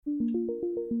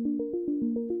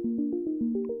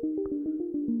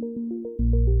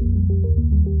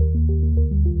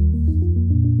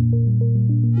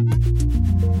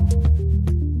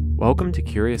Welcome to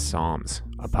Curious Psalms,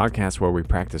 a podcast where we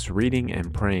practice reading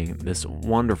and praying this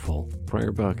wonderful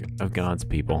prayer book of God's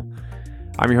people.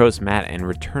 I'm your host, Matt, and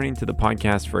returning to the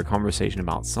podcast for a conversation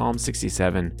about Psalm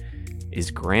 67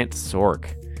 is Grant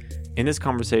Sork. In this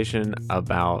conversation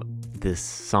about this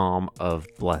psalm of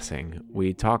blessing,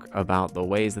 we talk about the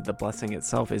ways that the blessing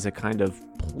itself is a kind of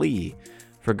plea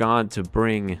for God to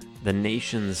bring the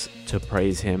nations to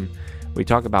praise Him. We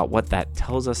talk about what that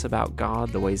tells us about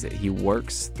God, the ways that He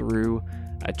works through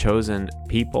a chosen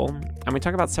people. And we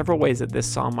talk about several ways that this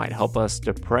psalm might help us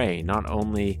to pray, not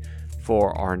only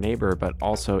for our neighbor, but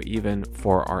also even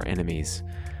for our enemies.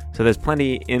 So there's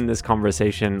plenty in this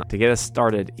conversation. To get us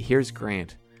started, here's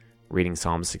Grant reading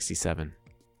Psalm 67.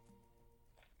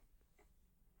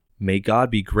 May God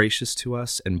be gracious to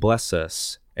us and bless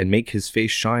us, and make His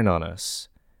face shine on us,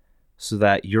 so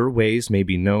that your ways may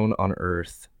be known on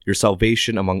earth, your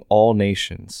salvation among all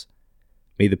nations.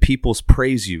 May the peoples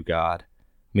praise you, God.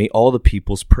 May all the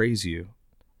peoples praise you.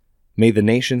 May the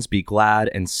nations be glad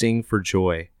and sing for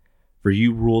joy, for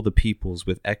you rule the peoples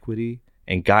with equity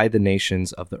and guide the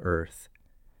nations of the earth.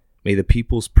 May the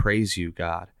peoples praise you,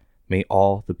 God. May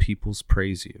all the peoples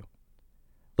praise you.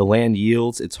 The land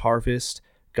yields its harvest.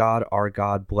 God, our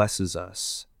God, blesses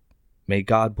us. May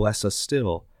God bless us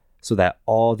still, so that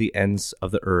all the ends of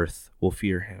the earth will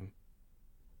fear Him.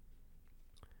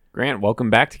 Grant, welcome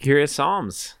back to Curious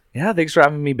Psalms. Yeah, thanks for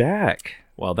having me back.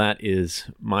 Well, that is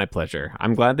my pleasure.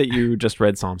 I'm glad that you just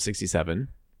read Psalm 67,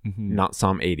 not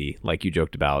Psalm 80, like you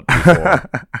joked about before,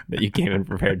 that you came in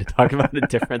prepared to talk about a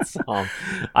different psalm.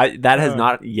 That has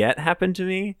not yet happened to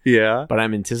me, Yeah. but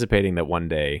I'm anticipating that one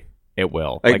day it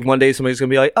will. Like one day somebody's going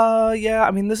to be like, yeah,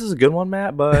 I mean, this is a good one,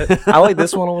 Matt, but I like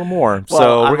this one a little more. Well,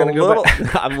 so we're going to go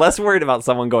back. I'm less worried about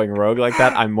someone going rogue like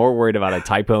that. I'm more worried about a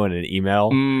typo in an email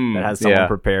that has someone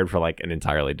prepared for like an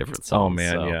entirely different song. Oh,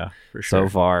 man, So, yeah, for sure. So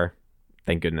far,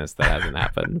 thank goodness that hasn't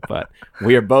happened. But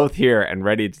we are both here and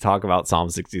ready to talk about Psalm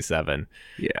 67.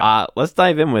 Yeah. Let's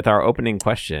dive in with our opening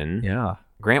question. Yeah.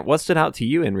 Grant, what stood out to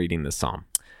you in reading this psalm?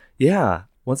 Yeah.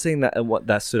 One thing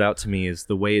that stood out to me is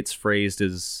the way it's phrased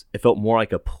is it felt more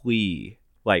like a plea,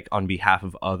 like on behalf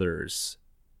of others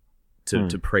to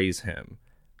praise Him.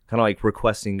 Kind of like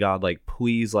requesting God, like,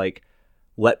 please, like,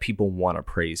 let people want to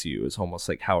praise you is almost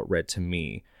like how it read to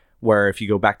me. Where if you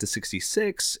go back to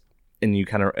 66 and you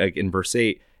kind of like in verse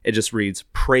 8, it just reads,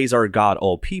 praise our God,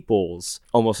 all peoples,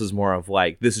 almost as more of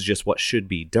like, this is just what should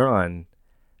be done.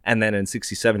 And then in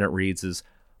 67, it reads is,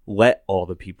 let all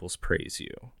the peoples praise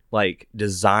you. Like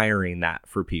desiring that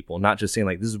for people, not just saying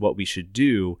like, this is what we should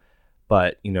do,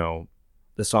 but, you know,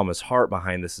 the psalmist's heart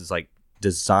behind this is like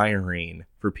desiring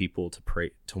for people to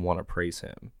pray, to want to praise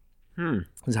Him.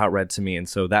 Is how it read to me. And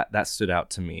so that stood out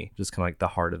to me, just kind of like the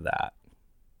heart of that.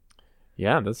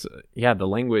 Yeah, the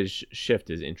language shift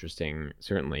is interesting,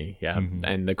 certainly. Yeah.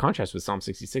 And the contrast with Psalm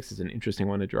 66 is an interesting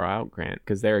one to draw out, Grant,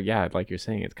 because there, like you're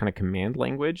saying, it's kind of command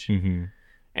language.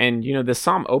 And, you know, the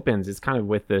psalm opens, it's kind of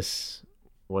with this,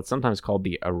 what's sometimes called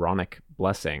the Aaronic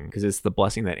blessing, because it's the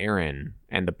blessing that Aaron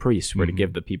and the priests were to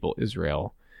give the people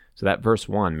Israel. So that verse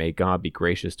 1, may God be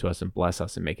gracious to us and bless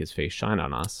us and make His face shine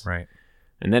on us. Right.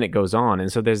 And then it goes on.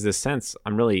 And so there's this sense,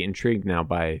 I'm really intrigued now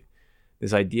by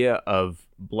this idea of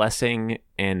blessing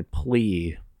and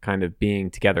plea kind of being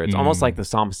together. It's almost like the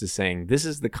psalmist is saying, this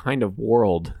is the kind of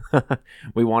world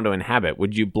we want to inhabit.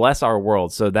 Would you bless our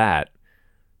world so that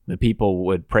the people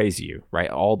would praise you, right?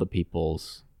 All the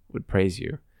peoples would praise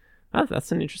you.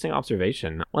 That's an interesting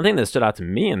observation. One thing that stood out to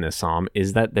me in this psalm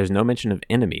is that there's no mention of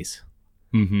enemies.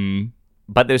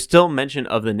 But there's still mention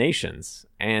of the nations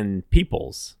and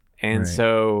peoples. And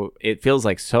so it feels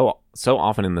like so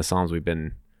often in the psalms we've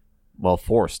been, well,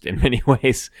 forced in many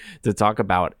ways to talk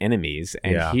about enemies.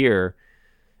 And here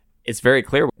it's very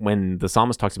clear when the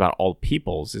psalmist talks about all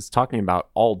peoples, it's talking about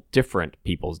all different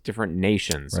peoples, different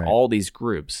nations, all these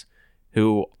groups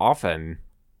who often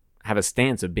have a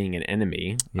stance of being an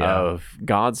enemy of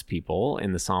God's people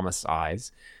in the psalmist's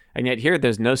eyes. And yet here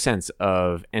there's no sense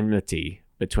of enmity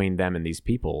between them and these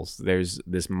peoples. There's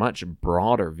this much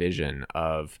broader vision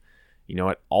of, you know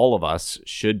what, all of us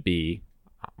should be,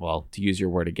 well, to use your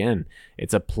word again,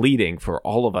 it's a pleading for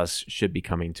all of us should be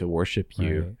coming to worship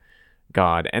you,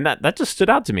 God. And that just stood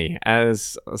out to me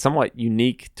as a somewhat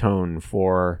unique tone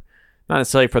for, not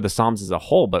necessarily for the Psalms as a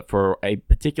whole, but for a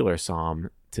particular psalm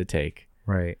to take.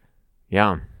 Right.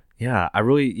 Yeah. Yeah. I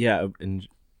really, and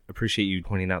appreciate you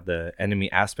pointing out the enemy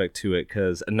aspect to it,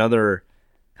 because another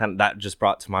kind of that just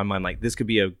brought to my mind, like this could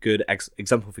be a good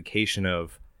exemplification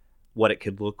of what it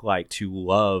could look like to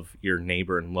love your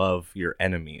neighbor and love your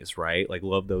enemies, right? Like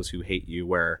love those who hate you,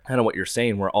 where kind of what you're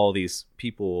saying, where all these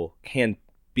people can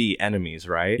be enemies,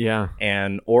 right? Yeah.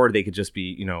 And or they could just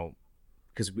be,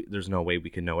 because there's no way we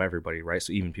can know everybody, right?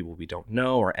 So even people we don't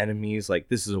know are enemies. Like,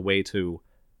 this is a way to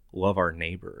love our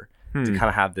neighbor, to kind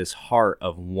of have this heart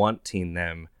of wanting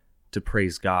them to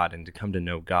praise God and to come to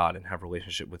know God and have a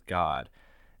relationship with God.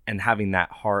 And having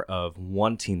that heart of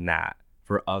wanting that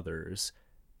for others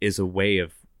is a way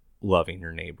of loving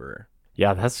your neighbor.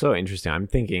 Yeah, that's so interesting. I'm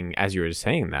thinking, as you were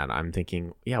saying that, I'm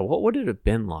thinking, yeah, what would it have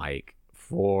been like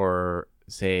for,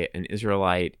 say, an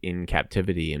Israelite in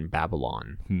captivity in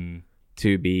Babylon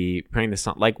to be praying this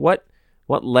song? Like, what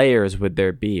layers would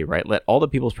there be, right? Let all the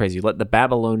peoples praise you. Let the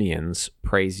Babylonians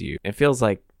praise you. It feels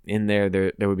like in there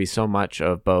would be so much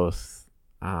of both.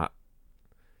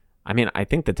 I mean, I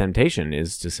think the temptation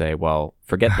is to say, well,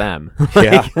 forget them.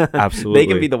 Yeah, absolutely. They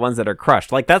can be the ones that are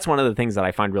crushed. Like, that's one of the things that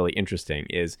I find really interesting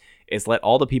is let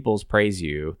all the peoples praise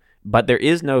you, but there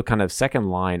is no kind of second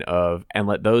line of, and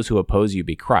let those who oppose you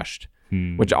be crushed,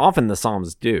 which often the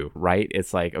Psalms do, right?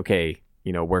 It's like, okay,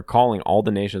 we're calling all the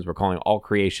nations, we're calling all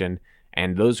creation,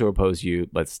 and those who oppose you,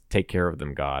 let's take care of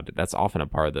them, God. That's often a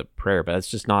part of the prayer, but it's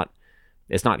just not,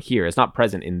 it's not here. It's not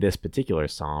present in this particular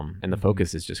psalm. And the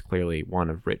focus is just clearly one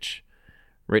of rich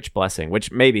blessing,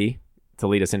 which maybe, to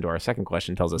lead us into our second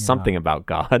question, tells us something about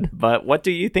God. But what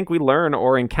do you think we learn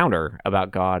or encounter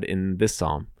about God in this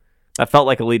psalm? That felt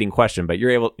like a leading question, but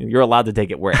you're allowed to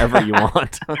take it wherever you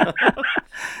want.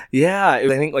 Yeah, I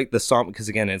think like the psalm, because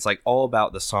again, it's like all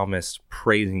about the psalmist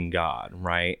praising God,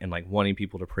 right? And like wanting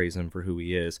people to praise him for who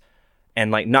he is. And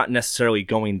like not necessarily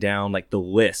going down like the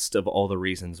list of all the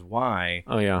reasons why.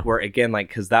 Oh yeah. Where again, like,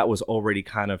 because that was already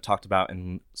kind of talked about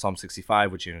in Psalm 65,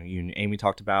 which you and Amy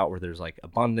talked about, where there's like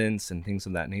abundance and things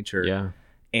of that nature.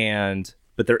 Yeah.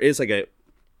 But there is like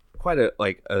quite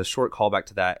a short callback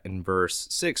to that in verse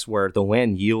 6, where the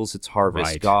land yields its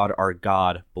harvest. Right. God, our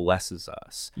God, blesses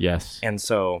us. Yes. And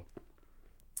so,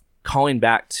 calling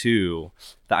back to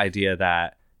the idea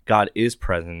that God is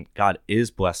present, God is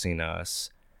blessing us.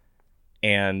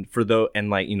 And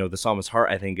the psalmist's heart,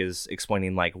 I think, is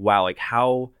explaining like, wow, like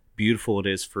how beautiful it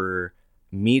is for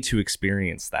me to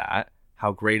experience that,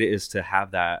 how great it is to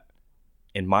have that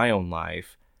in my own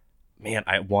life. Man,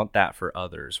 I want that for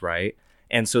others, right?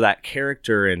 And so that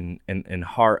character and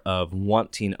heart of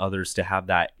wanting others to have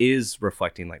that is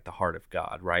reflecting like the heart of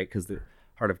God, right? Because the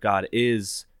heart of God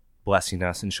is blessing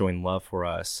us and showing love for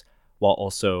us, while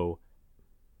also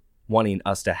wanting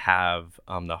us to have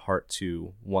the heart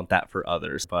to want that for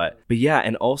others. But yeah,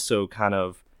 and also kind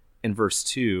of in verse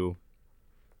 2,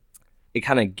 it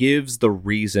kind of gives the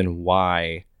reason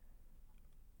why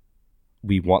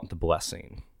we want the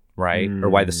blessing, right? Or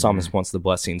why the psalmist wants the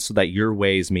blessing, so that your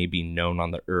ways may be known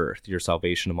on the earth, your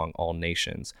salvation among all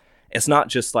nations. It's not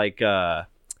just like the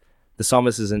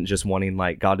psalmist isn't just wanting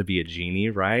like God to be a genie,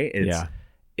 right?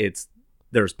 It's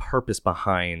there's purpose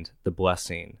behind the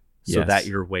blessing, so that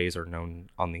your ways are known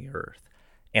on the earth.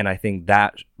 And I think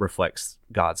that reflects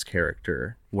God's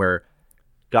character, where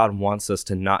God wants us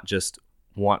to not just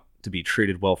want to be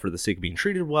treated well for the sake of being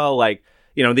treated well, like,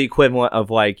 the equivalent of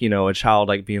like, a child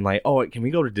like being like, oh, can we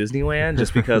go to Disneyland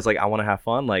just because like I want to have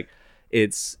fun? Like,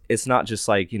 it's not just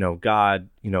like, God,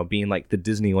 being like the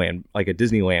Disneyland, like a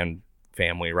Disneyland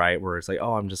family, right? Where it's like,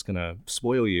 oh, I'm just gonna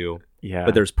spoil you. Yeah.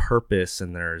 But there's purpose,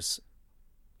 and there's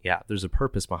a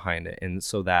purpose behind it. And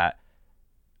so that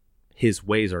his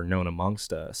ways are known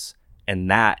amongst us,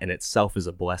 and that in itself is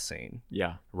a blessing.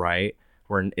 Yeah. Right?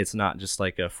 Where it's not just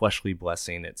like a fleshly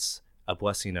blessing, it's a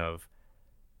blessing of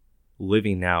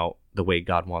living out the way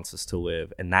God wants us to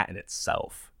live. And that in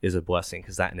itself is a blessing,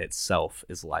 because that in itself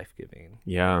is life-giving.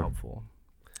 Yeah. And helpful.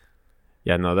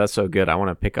 Yeah, no, that's so good. I want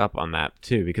to pick up on that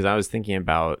too, because I was thinking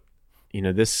about,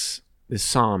 this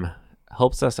psalm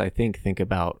helps us, I think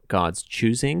about God's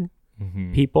choosing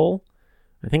people.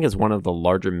 I think it's one of the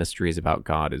larger mysteries about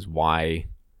God is why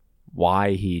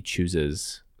he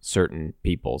chooses certain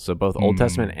people. So both Old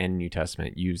Testament and New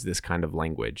Testament use this kind of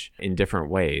language in different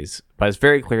ways. But it's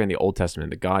very clear in the Old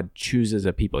Testament that God chooses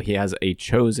a people. He has a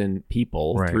chosen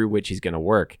people through which he's going to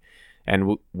work.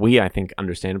 And we, I think,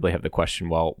 understandably have the question,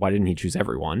 well, why didn't he choose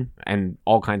everyone? And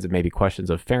all kinds of maybe questions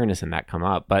of fairness in that come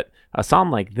up. But a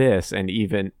psalm like this, and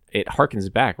even it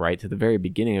harkens back, right, to the very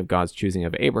beginning of God's choosing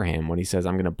of Abraham, when he says,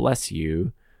 I'm going to bless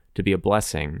you to be a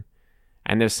blessing.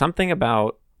 And there's something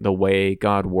about the way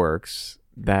God works,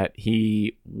 that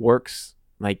he works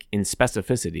like in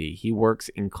specificity. He works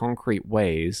in concrete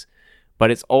ways,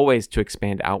 but it's always to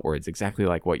expand outwards, exactly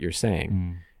like what you're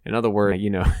saying. In other words,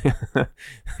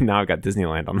 now I've got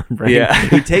Disneyland on the brain. Yeah.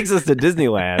 He takes us to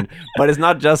Disneyland, but it's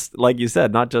not just, like you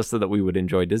said, not just so that we would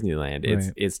enjoy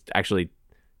Disneyland. It's actually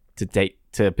to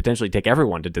to potentially take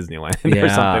everyone to Disneyland or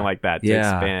Yeah. something like that to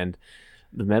Yeah. expand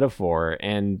the metaphor.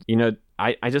 And,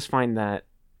 I just find that,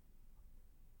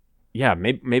 yeah,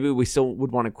 maybe we still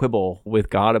would want to quibble with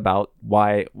God about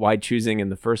why choosing in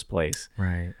the first place.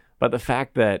 Right. But the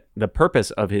fact that the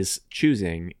purpose of his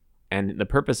choosing and the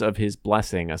purpose of his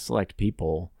blessing a select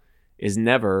people is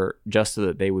never just so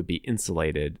that they would be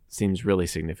insulated seems really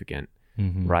significant,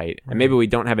 right? And maybe we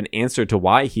don't have an answer to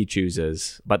why he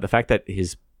chooses, but the fact that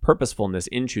his purposefulness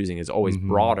in choosing is always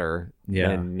broader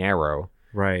than narrow,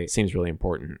 Right. seems really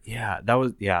important.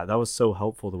 That was so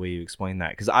helpful the way you explained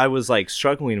that, because I was like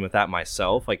struggling with that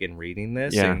myself, like in reading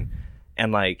this,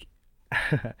 and like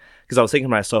because I was thinking to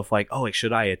myself like, oh, like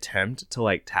should I attempt to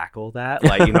like tackle that,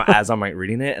 like as I'm like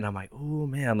reading it, and I'm like, oh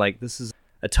man, like this is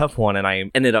a tough one, and I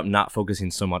ended up not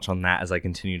focusing so much on that as I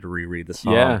continued to reread the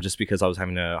psalm, just because I was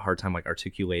having a hard time like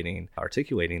articulating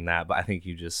that. But I think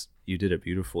you did it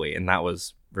beautifully, and that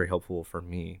was very helpful for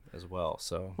me as well.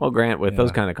 So, well, Grant, with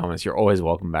those kind of comments, you're always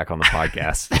welcome back on the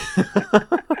podcast.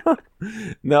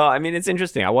 No, I mean, it's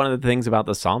interesting. One of the things about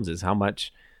the Psalms is how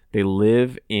much they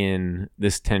live in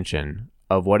this tension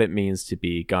of what it means to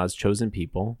be God's chosen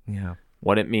people. Yeah.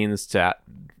 What it means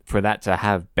for that to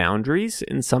have boundaries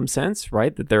in some sense,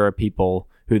 right? That there are people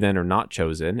who then are not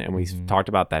chosen. And we've talked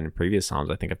about that in previous Psalms.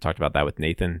 I think I've talked about that with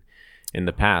Nathan in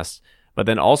the past. But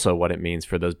then also what it means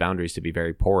for those boundaries to be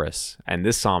very porous. And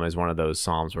this Psalm is one of those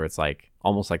Psalms where it's like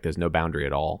almost like there's no boundary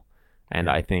at all. And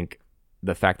I think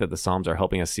the fact that the Psalms are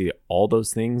helping us see all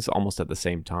those things almost at the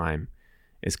same time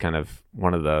is kind of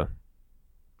one of the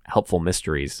helpful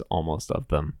mysteries almost of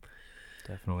them.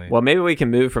 Definitely. Well, maybe we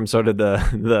can move from sort of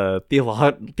the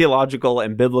theological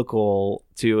and biblical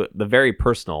to the very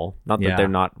personal, not that they're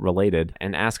not related,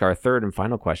 and ask our third and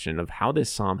final question of how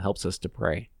this psalm helps us to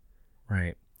pray.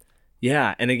 Right.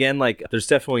 Yeah. And again, like there's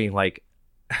definitely like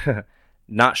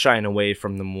not shying away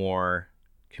from the more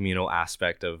communal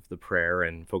aspect of the prayer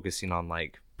and focusing on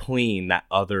like pleading that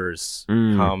others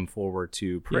come forward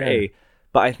to pray. Yeah.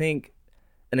 But I think,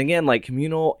 and again, like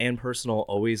communal and personal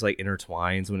always like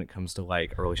intertwines when it comes to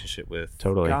like a relationship with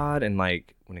God, and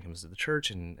like when it comes to the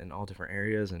church and all different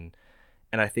areas. And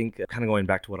I think kind of going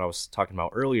back to what I was talking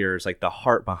about earlier is like the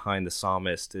heart behind the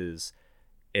psalmist is,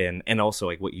 and also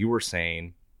like what you were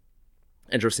saying,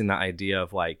 addressing that idea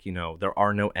of like, there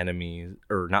are no enemies,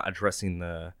 or not addressing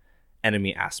the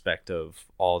enemy aspect of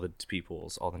all the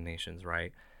peoples, all the nations,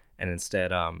 right? And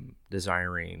instead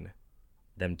desiring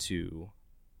them to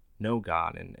know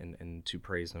God and to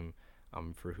praise him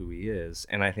for who he is.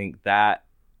 And I think that,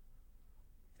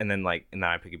 and then I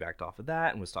piggybacked off of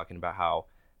that and was talking about how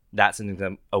that's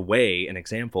an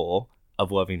example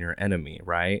of loving your enemy,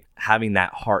 right? Having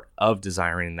that heart of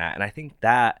desiring that. And I think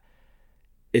that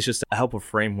is just a helpful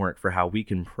framework for how we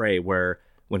can pray, where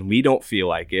when we don't feel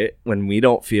like it, when we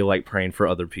don't feel like praying for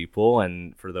other people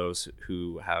and for those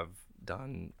who have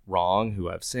done wrong, who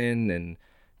have sinned and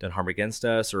done harm against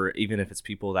us, or even if it's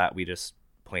people that we just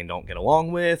plain don't get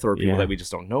along with, or people that we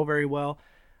just don't know very well,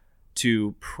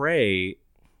 to pray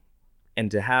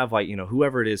and to have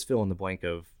whoever it is, fill in the blank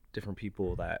of different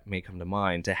people that may come to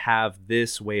mind, to have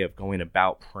this way of going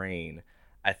about praying,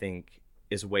 I think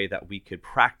is a way that we could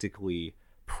practically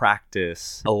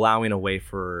practice allowing a way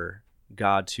for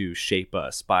God to shape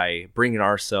us by bringing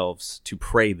ourselves to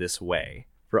pray this way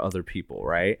for other people,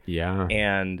 right? Yeah.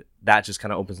 And that just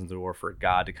kind of opens the door for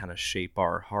God to kind of shape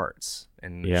our hearts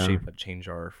and change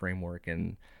our framework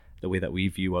and the way that we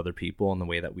view other people and the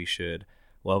way that we should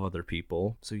love other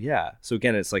people. So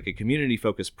again, it's like a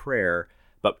community-focused prayer,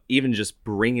 but even just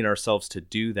bringing ourselves to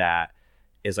do that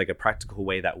is like a practical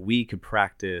way that we could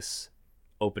practice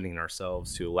opening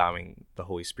ourselves to allowing the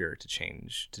Holy Spirit to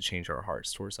change our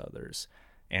hearts towards others,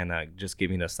 and just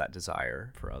giving us that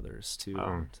desire for others to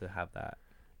have that.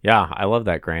 Yeah, I love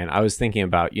that, Grant. I was thinking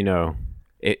about,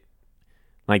 it,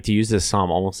 like, to use this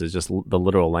psalm almost as just the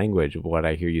literal language of what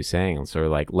I hear you saying. Sort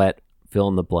of like, let fill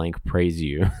in the blank praise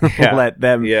you. Let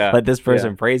this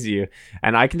person praise you.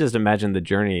 And I can just imagine the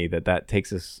journey that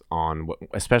takes us on,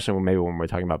 especially when we're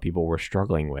talking about people we're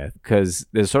struggling with. Because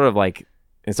there's sort of like,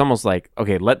 it's almost like,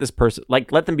 okay, let this person,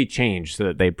 like, let them be changed so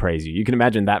that they praise you. You can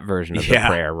imagine that version of the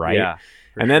prayer, right? Yeah.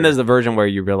 And then there's the version where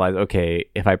you realize, okay,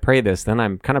 if I pray this, then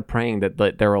I'm kind of praying that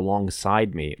they're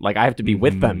alongside me. Like, I have to be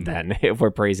with them then if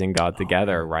we're praising God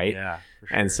together, right? Yeah, for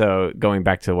sure. And so going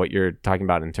back to what you're talking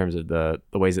about in terms of the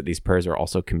ways that these prayers are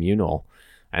also communal.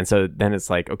 And so then it's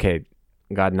like, okay,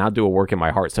 God, now do a work in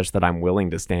my heart such that I'm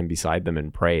willing to stand beside them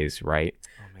in praise, right?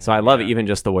 So I love even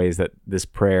just the ways that this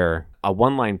prayer, a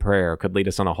one-line prayer, could lead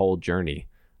us on a whole journey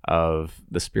of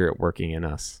the Spirit working in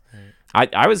us. Right.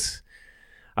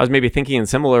 I was maybe thinking in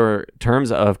similar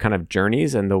terms of kind of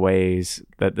journeys and the ways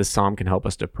that this psalm can help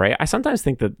us to pray. I sometimes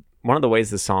think that one of the ways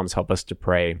the psalms help us to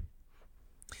pray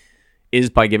is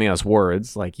by giving us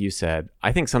words, like you said.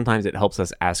 I think sometimes it helps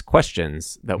us ask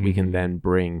questions that we can then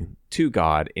bring to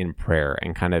God in prayer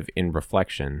and kind of in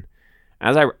reflection.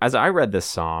 As I read this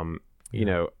psalm, you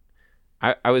know,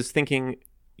 I was thinking,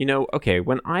 you know, okay,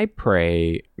 when I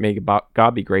pray, may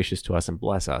God be gracious to us and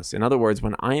bless us. In other words,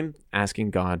 when I'm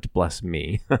asking God to bless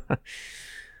me,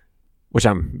 which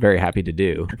I'm very happy to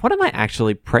do, what am I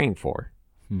actually praying for?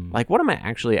 Like, what am I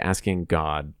actually asking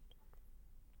God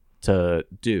to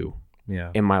do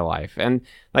in my life? And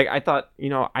like, I thought, you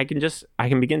know, I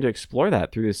can begin to explore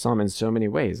that through this psalm in so many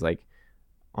ways. Like,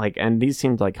 and these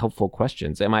seemed like helpful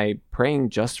questions. Am I praying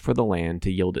just for the land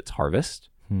to yield its harvest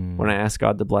when I ask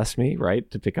God to bless me, right?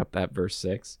 To pick up that verse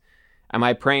 6. Am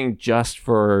I praying just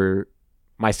for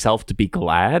myself to be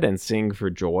glad and sing for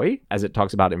joy, as it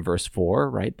talks about in verse 4,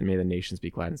 right? May the nations be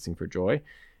glad and sing for joy.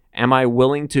 Am I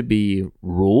willing to be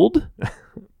ruled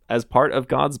as part of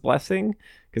God's blessing?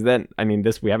 Because then, I mean,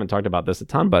 we haven't talked about this a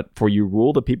ton, but for you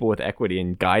rule the people with equity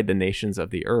and guide the nations of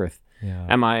the earth. Yeah.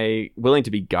 Am I willing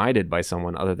to be guided by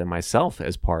someone other than myself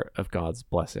as part of God's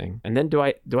blessing? And then do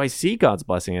I see God's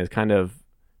blessing as kind of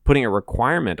putting a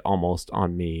requirement almost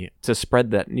on me to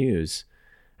spread that news?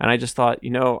 And I just thought,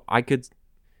 you know,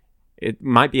 it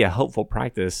might be a helpful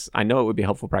practice. I know it would be a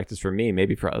helpful practice for me,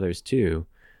 maybe for others too,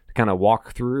 to kind of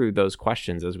walk through those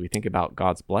questions as we think about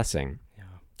God's blessing.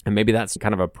 And maybe that's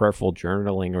kind of a prayerful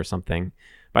journaling or something.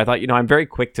 But I thought, you know, I'm very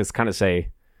quick to kind of say,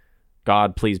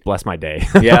 God, please bless my day.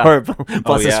 Or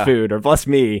bless this food, or bless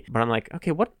me. But I'm like,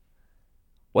 okay, what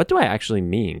do I actually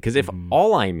mean? Because if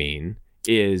all I mean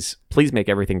is, please make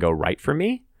everything go right for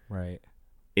me, right?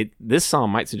 This psalm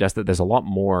might suggest that there's a lot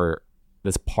more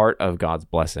that's part of God's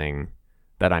blessing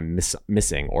that I'm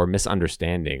missing or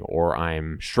misunderstanding, or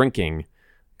I'm shrinking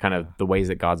kind of the ways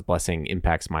that God's blessing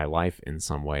impacts my life in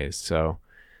some ways. So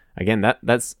again,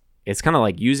 it's kind of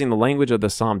like using the language of the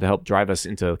psalm to help drive us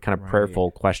into kind of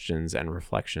prayerful questions and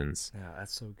reflections. Yeah,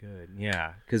 that's so good.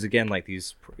 Yeah, because again, like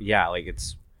it's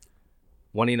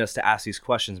wanting us to ask these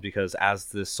questions, because as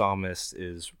the psalmist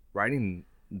is writing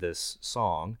this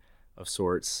song of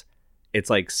sorts, it's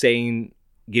like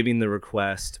giving the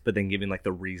request, but then giving like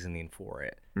the reasoning for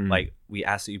it. Like, we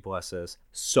ask that you bless us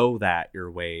so that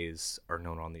your ways are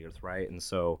known on the earth, right? And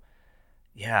so,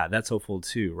 yeah, that's hopeful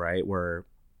too, right? Where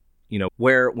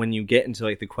when you get into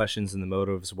like the questions and the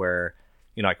motives, where,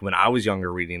 you know, like when I was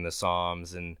younger reading the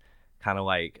Psalms, and kind of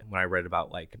like when I read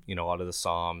about like, you know, a lot of the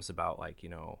Psalms about like, you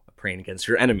know, praying against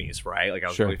your enemies, right? Like I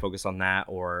was really focused on that,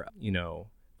 or, you know,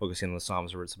 focusing on the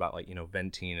Psalms where it's about like, you know,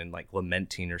 venting and like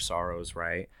lamenting your sorrows,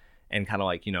 right? And kind of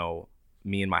like, you know,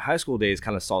 me in my high school days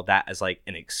kind of saw that as like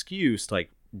an excuse to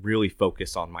like really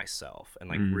focus on myself and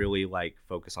like really like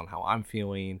focus on how I'm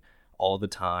feeling all the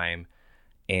time.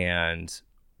 And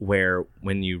where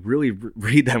when you really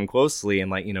read them closely,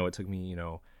 and like, you know, it took me, you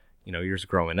know, years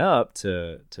growing up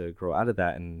to grow out of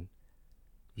that. And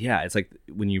yeah, it's like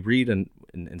when you read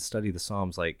and study the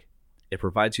Psalms, like it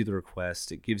provides you the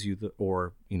request, it gives you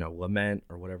or, you know, lament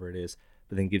or whatever it is,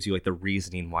 but then gives you like the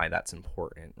reasoning why that's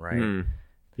important, right?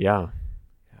 Yeah.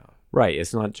 Right.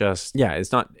 It's not just,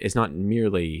 it's not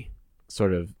merely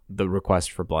sort of the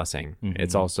request for blessing.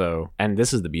 It's also, and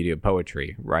this is the beauty of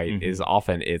poetry, right? Is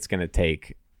often it's going to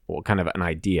take kind of an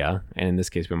idea, and in this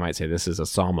case we might say this is a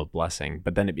psalm of blessing,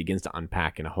 but then it begins to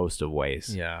unpack in a host of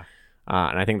ways. And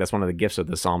I think that's one of the gifts of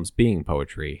the Psalms being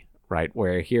poetry, right?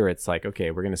 Where here it's like,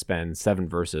 okay, we're going to spend 7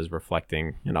 verses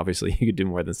reflecting, and obviously you could do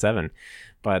more than 7,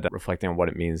 but reflecting on what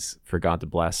it means for God to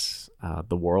bless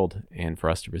the world and for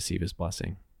us to receive his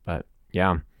blessing. But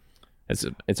yeah, it's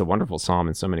a wonderful psalm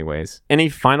in so many ways. Any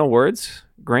final words,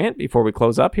 Grant, before we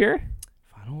close up here?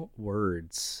 Final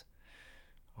words.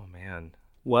 Oh man.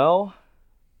 Well,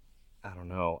 I don't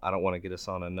know. I don't want to get us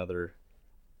on another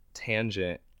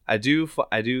tangent. I do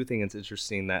think it's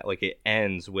interesting that like it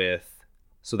ends with,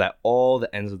 so that all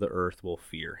the ends of the earth will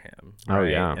fear him. Right? Oh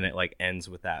yeah. And it like ends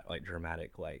with that like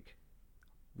dramatic, like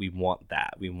we want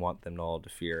them all to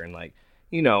fear, and like,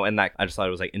 you know, and that I just thought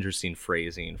it was like interesting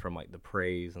phrasing from like the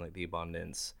praise and like the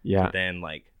abundance, to then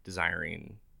like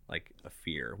desiring like a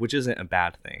fear, which isn't a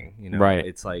bad thing, you know. Right.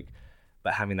 It's like,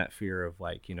 but having that fear of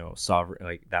like, you know, sovereign,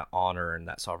 like that honor and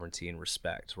that sovereignty and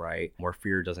respect, right? Where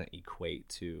fear doesn't equate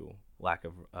to lack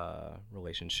of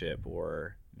relationship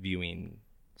or viewing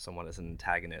someone as an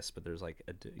antagonist, but there's like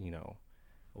a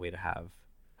way to have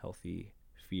healthy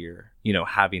fear, you know,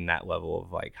 having that level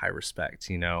of like high respect,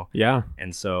 you know.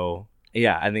 And so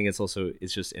yeah, I think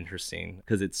it's just interesting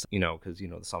because it's, you know,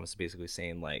 the psalmist is basically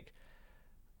saying like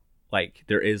like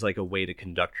there is like a way to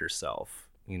conduct yourself,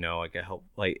 like a help,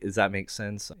 like, does that make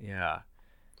sense? Yeah.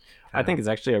 I think it's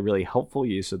actually a really helpful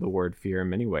use of the word fear in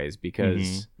many ways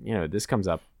because, this comes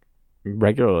up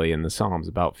regularly in the Psalms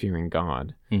about fearing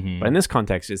God. But in this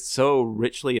context, it's so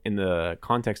richly in the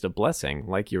context of blessing,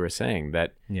 like you were saying,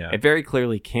 that it very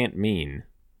clearly can't mean,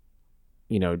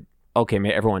 okay,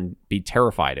 may everyone be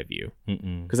terrified of you.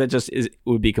 Because that just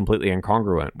would be completely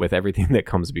incongruent with everything that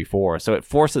comes before. So it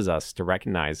forces us to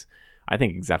recognize, I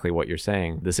think, exactly what you're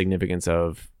saying, the significance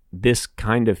of this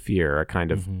kind of fear, a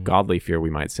kind of godly fear, we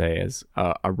might say, as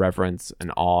a reverence,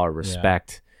 an awe, a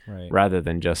respect, rather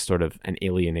than just sort of an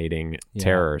alienating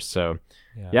terror. So,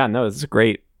 no, that is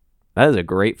a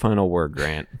great final word,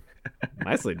 Grant.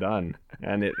 Nicely done.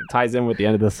 And it ties in with the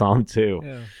end of the psalm, too.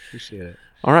 Yeah, appreciate it.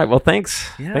 All right. Well, thanks.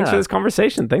 Yeah. Thanks for this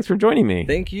conversation. Thanks for joining me.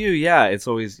 Thank you. Yeah, it's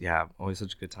always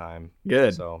such a good time.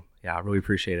 Good. So, I really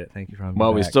appreciate it. Thank you for having me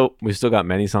Well, back. we still got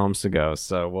many psalms to go,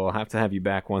 so we'll have to have you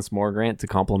back once more, Grant, to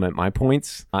complement my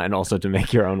points and also to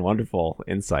make your own wonderful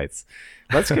insights.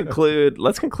 Let's conclude.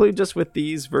 Let's conclude just with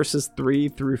these verses 3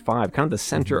 through 5, kind of the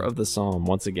center of the psalm.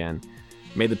 Once again,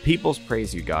 may the peoples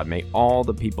praise you, God. May all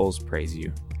the peoples praise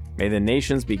you. May the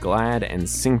nations be glad and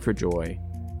sing for joy.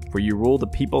 For you rule the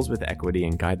peoples with equity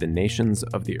and guide the nations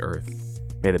of the earth.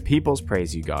 May the peoples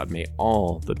praise you, God. May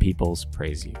all the peoples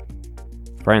praise you.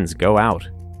 Friends, go out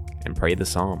and pray the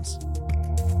Psalms.